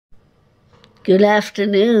Good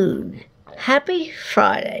afternoon. Happy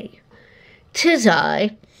Friday. 'Tis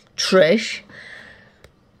I, Trish,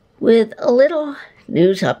 with a little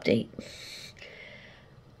news update.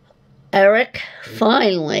 Eric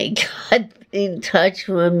finally got in touch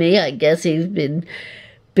with me. I guess he's been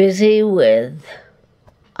busy with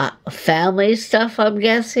family stuff, I'm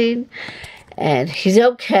guessing. And he's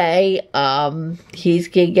okay. He's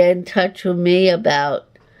gonna get in touch with me about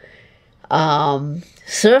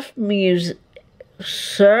surf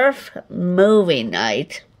movie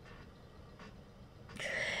night.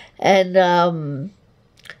 And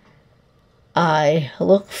I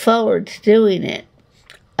look forward to doing it.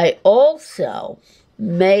 I also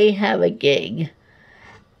may have a gig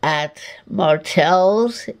at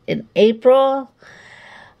Martell's in April.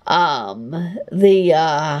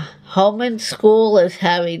 The Holman School is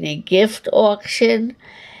having a gift auction,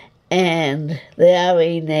 and they're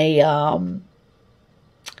having a,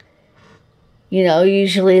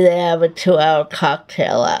 usually they have a 2-hour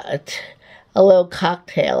cocktail hour, a little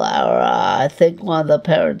cocktail hour. I think one of the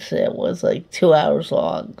parents said it was like 2 hours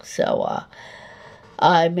long, so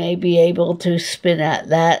I may be able to spin at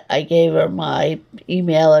that. I gave her my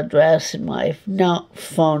email address and my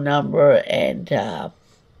phone number, and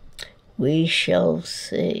we shall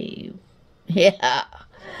see. Yeah.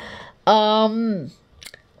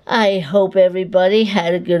 I hope everybody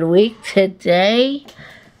had a good week. Today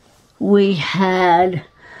we had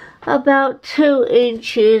about 2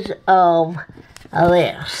 inches of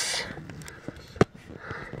this.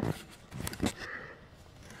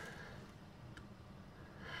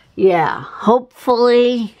 Yeah,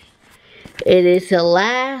 hopefully it is the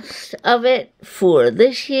last of it for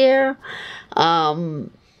this year.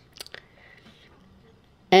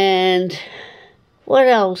 And what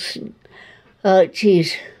else?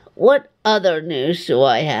 What other news do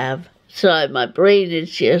I have? Sorry, my brain is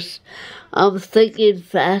just, I'm thinking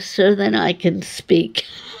faster than I can speak.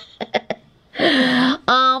 I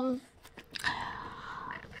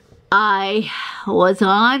was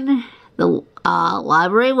on the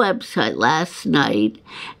library website last night,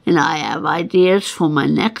 and I have ideas for my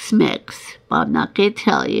next mix, but I'm not going to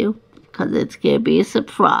tell you because it's going to be a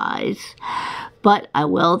surprise. But I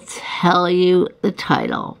will tell you the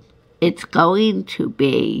title. It's going to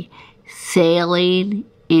be Sailing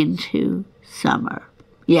into Summer.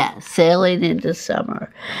 Yeah, Sailing into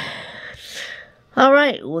Summer. All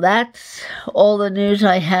right, well, that's all the news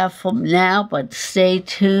I have from now, but stay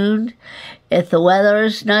tuned. If the weather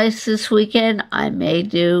is nice this weekend, I may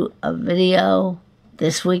do a video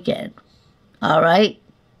this weekend. All right?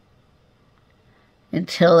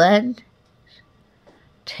 Until then,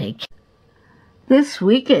 take care. This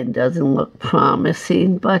weekend doesn't look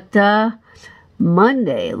promising, but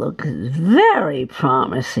Monday looks very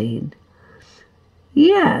promising.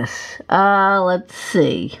 Yes, let's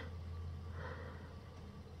see.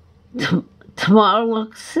 Tomorrow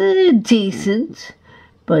looks decent,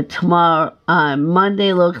 but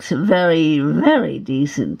Monday looks very, very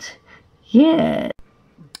decent. Yeah.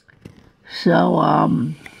 So, I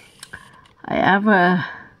have a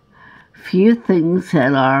few things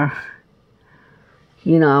that are,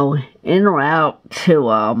 en route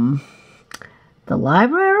to the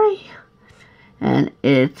library, and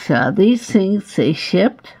it's these things they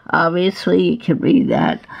shipped. Obviously, you can read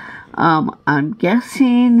that. I'm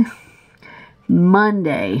guessing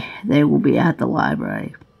Monday they will be at the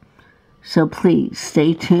library, so please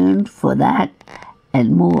stay tuned for that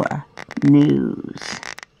and more news.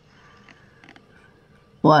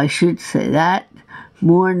 Well, I should say that,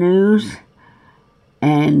 more news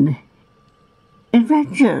and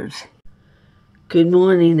adventures. Good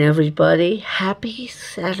morning, everybody. Happy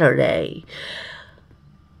Saturday.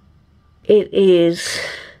 It is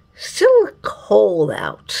still cold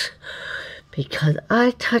out because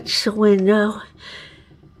I touched the window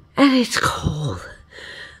and it's cold.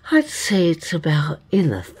 I'd say it's about in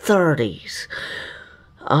the 30s.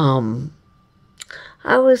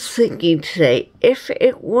 I was thinking today, if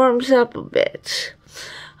it warms up a bit,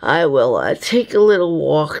 I will take a little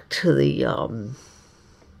walk to the,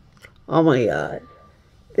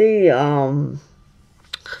 the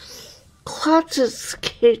Klotz's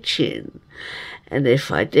Kitchen. And if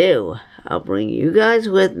I do, I'll bring you guys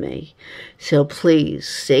with me. So please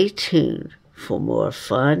stay tuned for more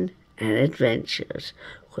fun and adventures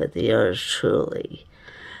with yours truly.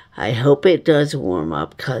 I hope it does warm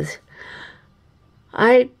up, because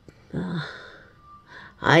I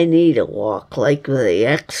need a walk, like the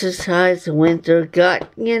exercise the winter gut,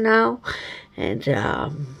 and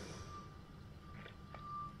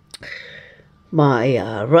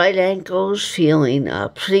my right ankle's feeling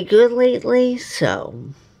pretty good lately, so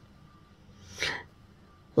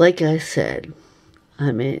like I said,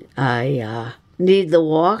 I need the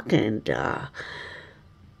walk, and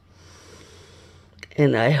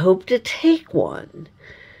I hope to take one.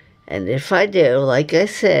 And if I do, like I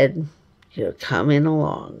said, you're coming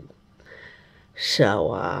along.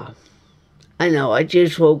 So, I know I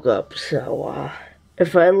just woke up, so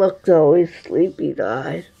if I looked always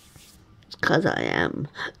sleepy-eyed, it's 'cause I am.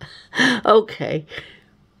 Okay,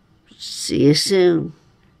 see you soon.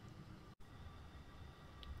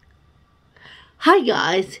 Hi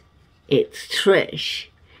guys, it's Trish.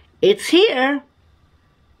 It's here,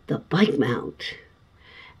 the bike mount.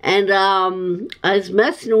 And I was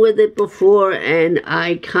messing with it before, and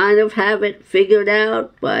I kind of have it figured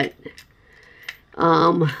out, but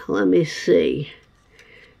let me see.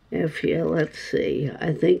 Let's see.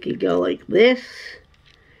 I think you go like this,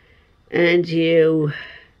 and you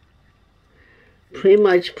pretty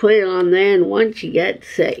much put it on there, and once you get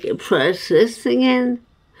set, you press this thing in.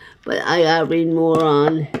 But I gotta read more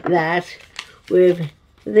on that with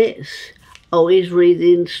this. Always read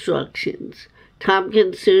the instructions.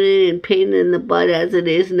 Time-consuming and pain in the butt as it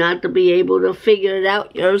is not to be able to figure it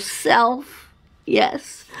out yourself.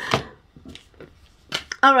 Yes.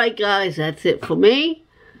 Alright guys, that's it for me.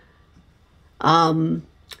 Don't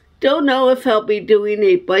know if I'll be doing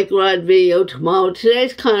a bike ride video tomorrow.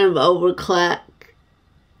 Today's kind of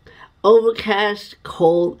overcast,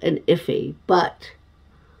 cold, and iffy, but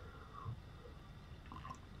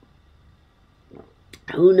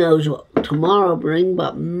who knows what tomorrow will bring,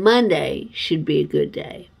 but Monday should be a good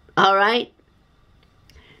day. All right?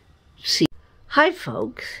 See. Hi,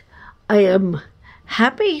 folks. I am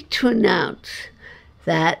happy to announce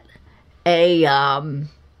that a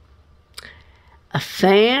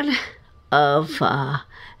fan of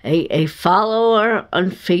a follower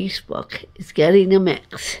on Facebook is getting a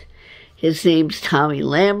mix. His name's Tommy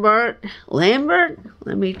Lambert. Lambert?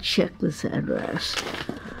 Let me check this address.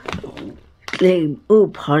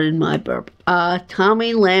 Pardon my burp.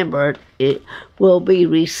 Tommy Lambert will be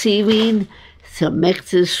receiving some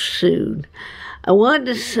mixes soon.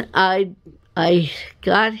 I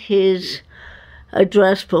got his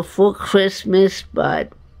address before Christmas,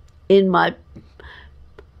 but in my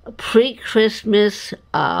pre-Christmas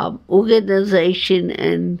organization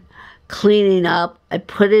and cleaning up, I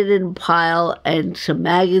put it in a pile, and some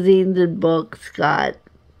magazines and books got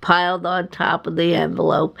piled on top of the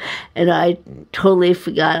envelope, and I totally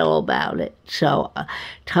forgot all about it. So,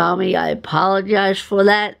 Tommy, I apologize for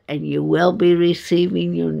that, and you will be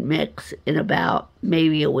receiving your mix in about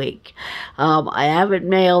maybe a week. I haven't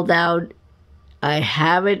mailed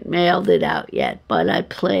it out yet, but I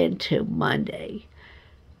plan to Monday.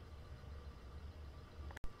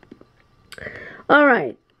 All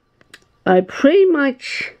right. I pretty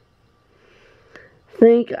much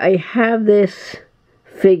think I have this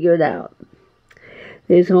figured out.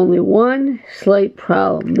 There's only one slight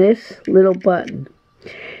problem, this little button.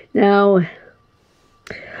 Now,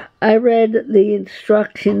 I read the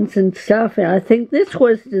instructions and stuff, and I think this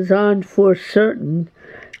was designed for a certain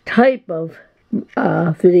type of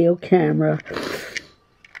video camera,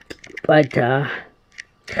 but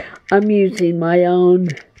I'm using my own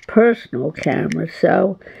personal camera,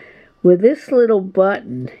 so with this little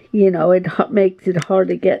button, it makes it hard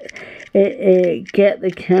to get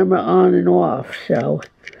the camera on and off. So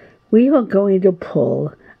we are going to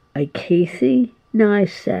pull a Casey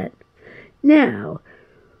Neistat. Now,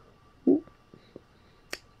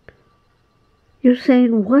 you're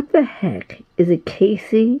saying, what the heck is a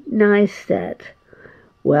Casey Neistat?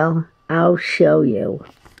 Well, I'll show you.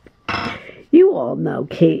 You all know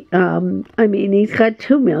he's got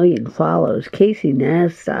 2 million followers. Casey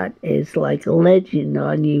Neistat is like a legend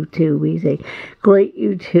on YouTube. He's a great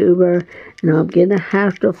YouTuber, and I'm going to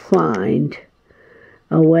have to find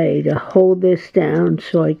a way to hold this down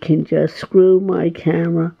so I can just screw my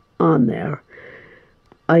camera on there.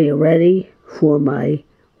 Are you ready for my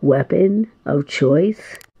weapon of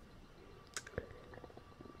choice?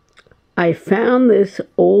 I found this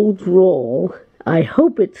old roll, I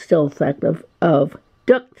hope it's still effective, of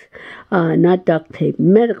not duct tape,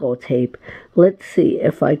 medical tape. Let's see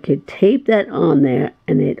if I could tape that on there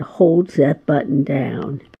and it holds that button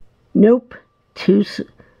down. Nope, too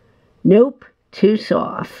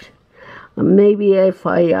soft. Maybe if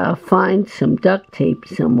I find some duct tape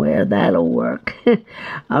somewhere, that'll work.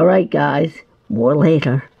 All right, guys, more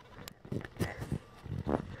later.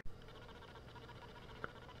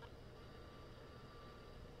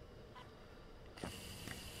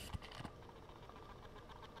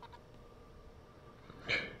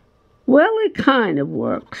 Well, it kind of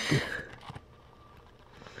works.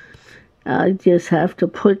 I just have to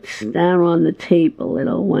put down on the tape a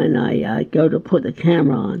little when I go to put the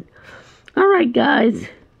camera on. Alright guys,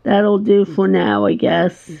 that'll do for now, I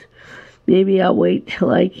guess. Maybe I'll wait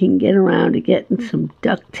till I can get around to getting some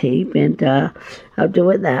duct tape, and I'll do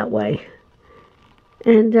it that way.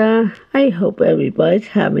 And I hope everybody's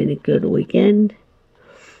having a good weekend.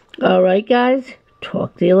 Alright guys,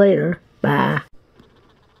 talk to you later. Bye.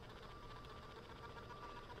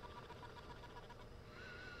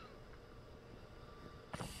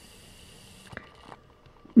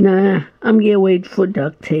 Nah, I'm gonna wait for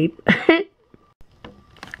duct tape.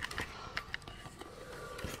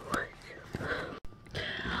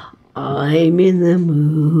 I'm in the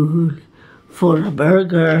mood for a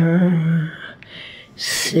burger,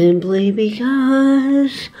 simply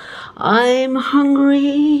because I'm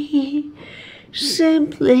hungry,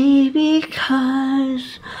 simply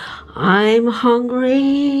because I'm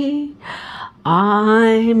hungry.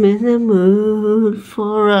 I'm in the mood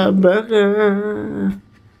for a burger.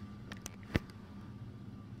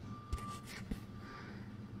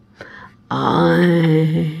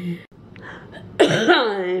 I'm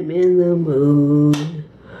in the mood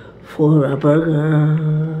for a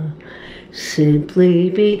burger, simply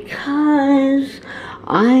because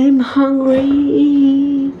I'm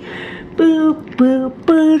hungry. Boop, boop,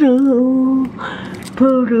 boo-doo,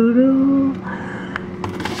 boo-doo-doo.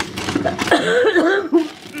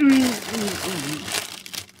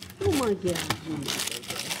 Oh my God.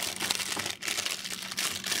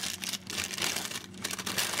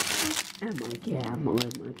 Am I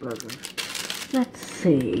gambling my burger? Let's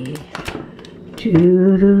see.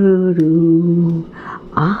 Doo-doo-doo.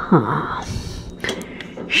 Aha.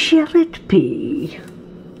 Shall it be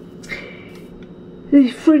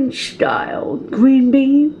the French style green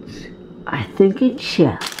beans? I think it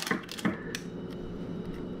shall.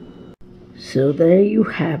 So there you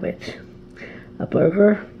have it. A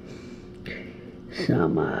burger,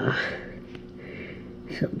 some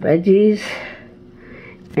veggies,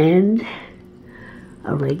 and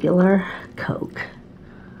a regular Coke.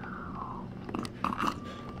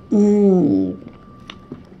 All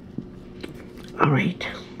right.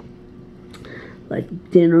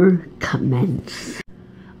 Let dinner commence.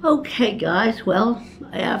 Okay, guys. Well,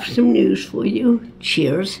 I have some news for you.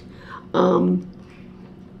 Cheers.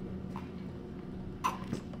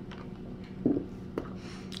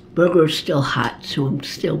 Burger's still hot, so I'm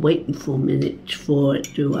still waiting for a minute for it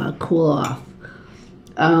to cool off.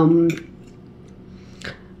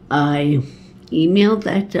 I emailed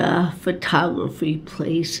that photography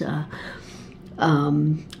place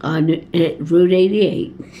on Route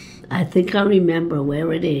 88. I think I remember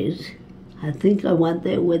where it is. I think I went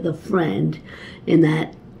there with a friend in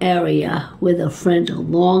that area with a friend a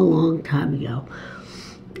long, long time ago.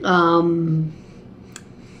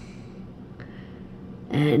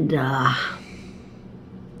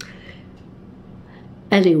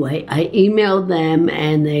 Anyway, I emailed them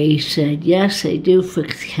and they said, yes, they do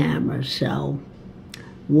fix cameras. So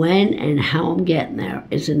when and how I'm getting there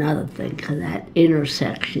is another thing, because that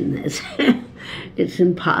intersection is, it's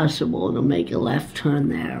impossible to make a left turn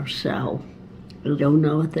there. So I don't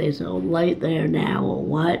know if there's a light there now or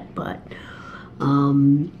what, but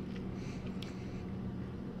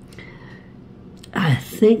I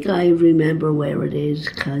think I remember where it is,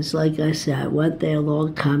 because like I said, I went there a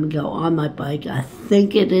long time ago on my bike. I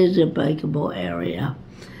think it is a bikeable area,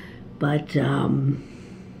 but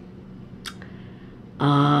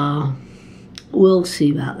we'll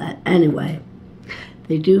see about that. Anyway,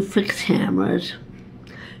 they do fix cameras,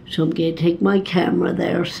 so I'm going to take my camera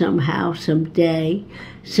there somehow, someday,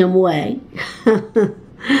 some way.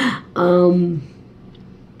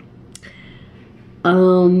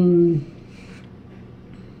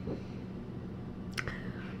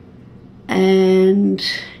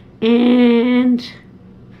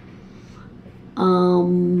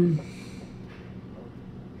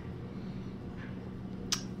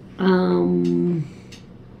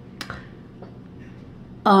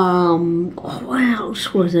 What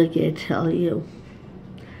else was I going to tell you?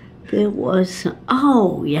 There was,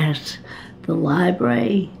 oh yes, the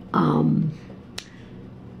library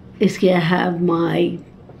is going to have my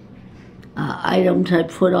items I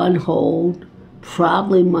put on hold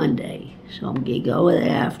probably Monday. So I'm going to go there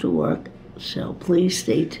after work. So please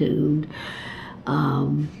stay tuned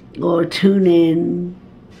or tune in.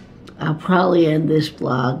 I'll probably end this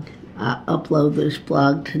blog, upload this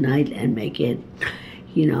blog tonight and make it,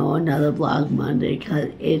 you know, another blog Monday,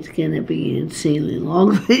 because it's going to be an insanely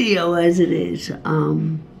long video as it is.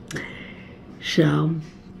 So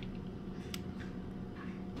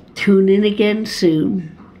tune in again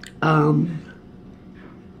soon.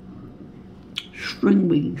 string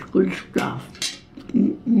beans, good stuff.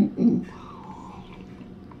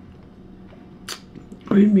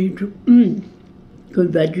 Green beans,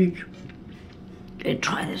 good veggies. And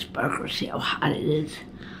try this burger, see how hot it is.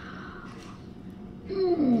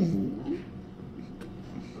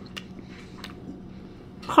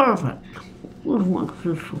 Perfect. What wants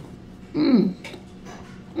this one?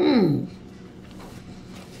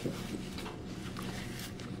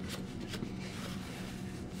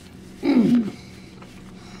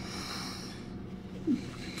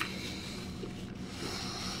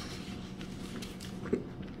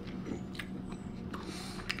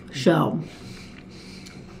 So,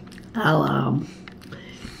 I'll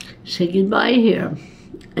say goodbye here,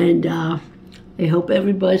 and I hope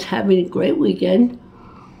everybody's having a great weekend.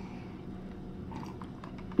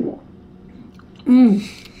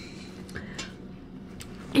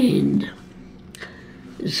 And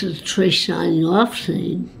this is Trish signing off,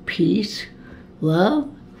 saying peace, love,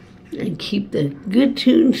 and keep the good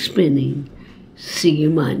tunes spinning. See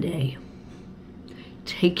you Monday.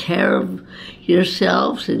 Take care of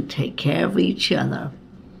yourselves and take care of each other.